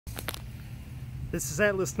This is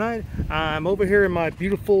Atlas Knight. I'm over here in my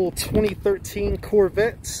beautiful 2013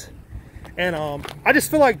 Corvette, and I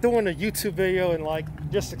just feel like doing a YouTube video and like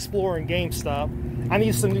just exploring GameStop. I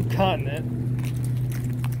need some new content.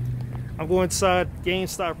 I'm going inside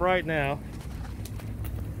GameStop right now.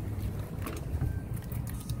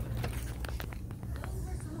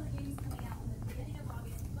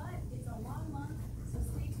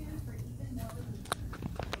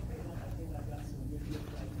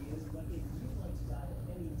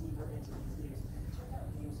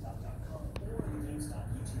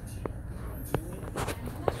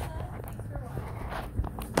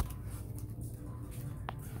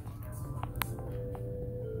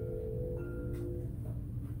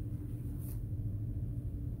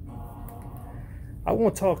 I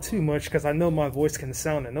won't talk too much because I know my voice can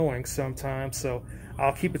sound annoying sometimes, so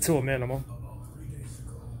I'll keep it to a minimum.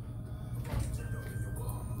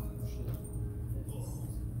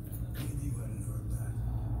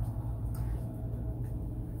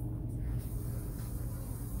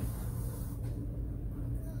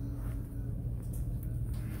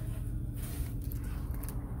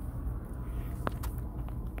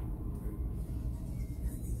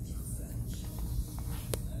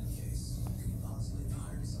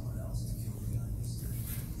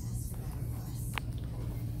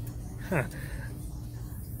 Huh.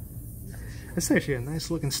 That's actually a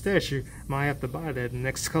nice looking statue. Might have to buy that in the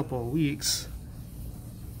next couple of weeks.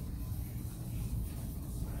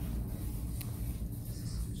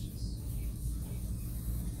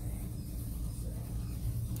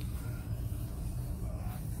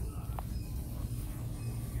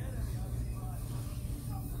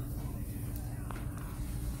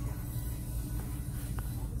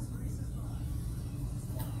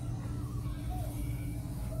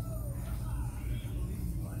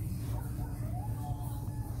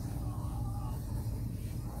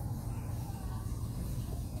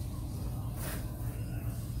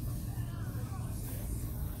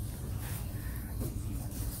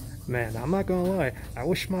 Man, I'm not gonna lie, I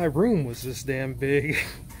wish my room was this damn big.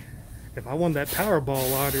 If I won that Powerball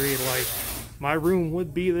lottery, like, my room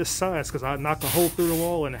would be this size, because I'd knock a hole through the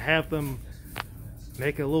wall and have them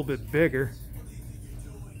make it a little bit bigger.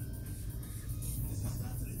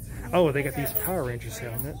 Oh, they got these Power Rangers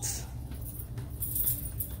helmets.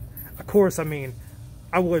 Of course, I mean,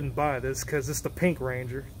 I wouldn't buy this because it's the Pink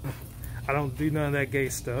Ranger. I don't do none of that gay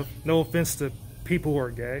stuff. No offense to people who are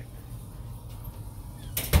gay.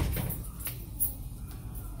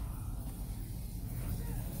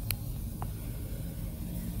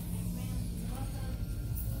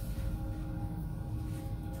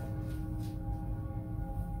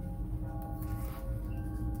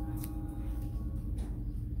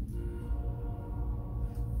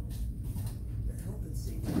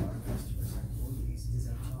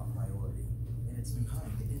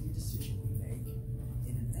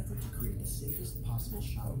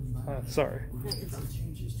 Sorry.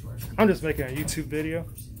 I'm just making a YouTube video.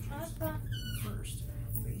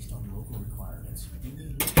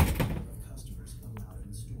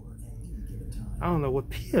 I don't know, with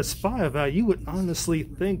PS5 out, you would honestly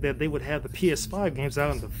think that they would have the PS5 games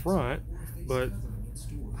out in the front, but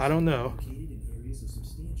I don't know.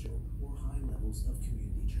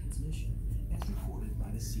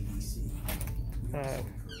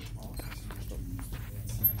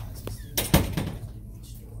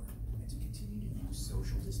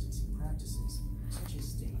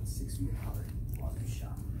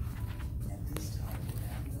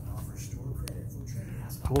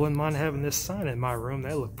 I wouldn't mind having this sign in my room.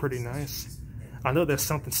 That looked pretty nice. I know that's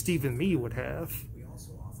something Steve and me would have.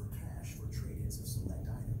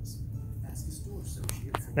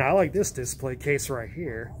 Now I like this display case right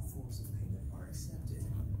here.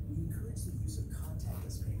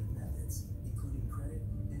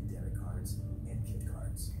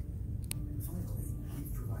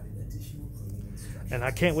 And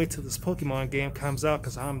I can't wait till this Pokemon game comes out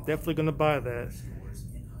because I'm definitely going to buy that.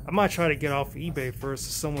 I might try to get off eBay first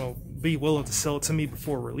if someone will be willing to sell it to me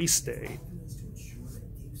before release date.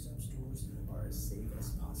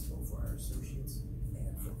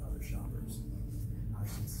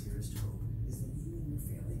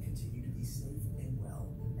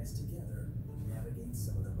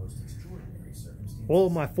 Well,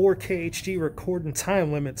 my 4K HD recording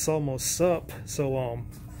time limit's almost up, so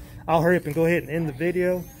I'll hurry up and go ahead and end the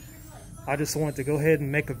video. I just wanted to go ahead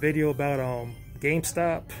and make a video about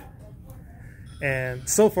GameStop. And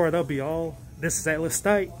so far, that'll be all. This is Atlas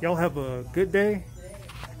Knight. Y'all have a good day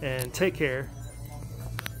and take care.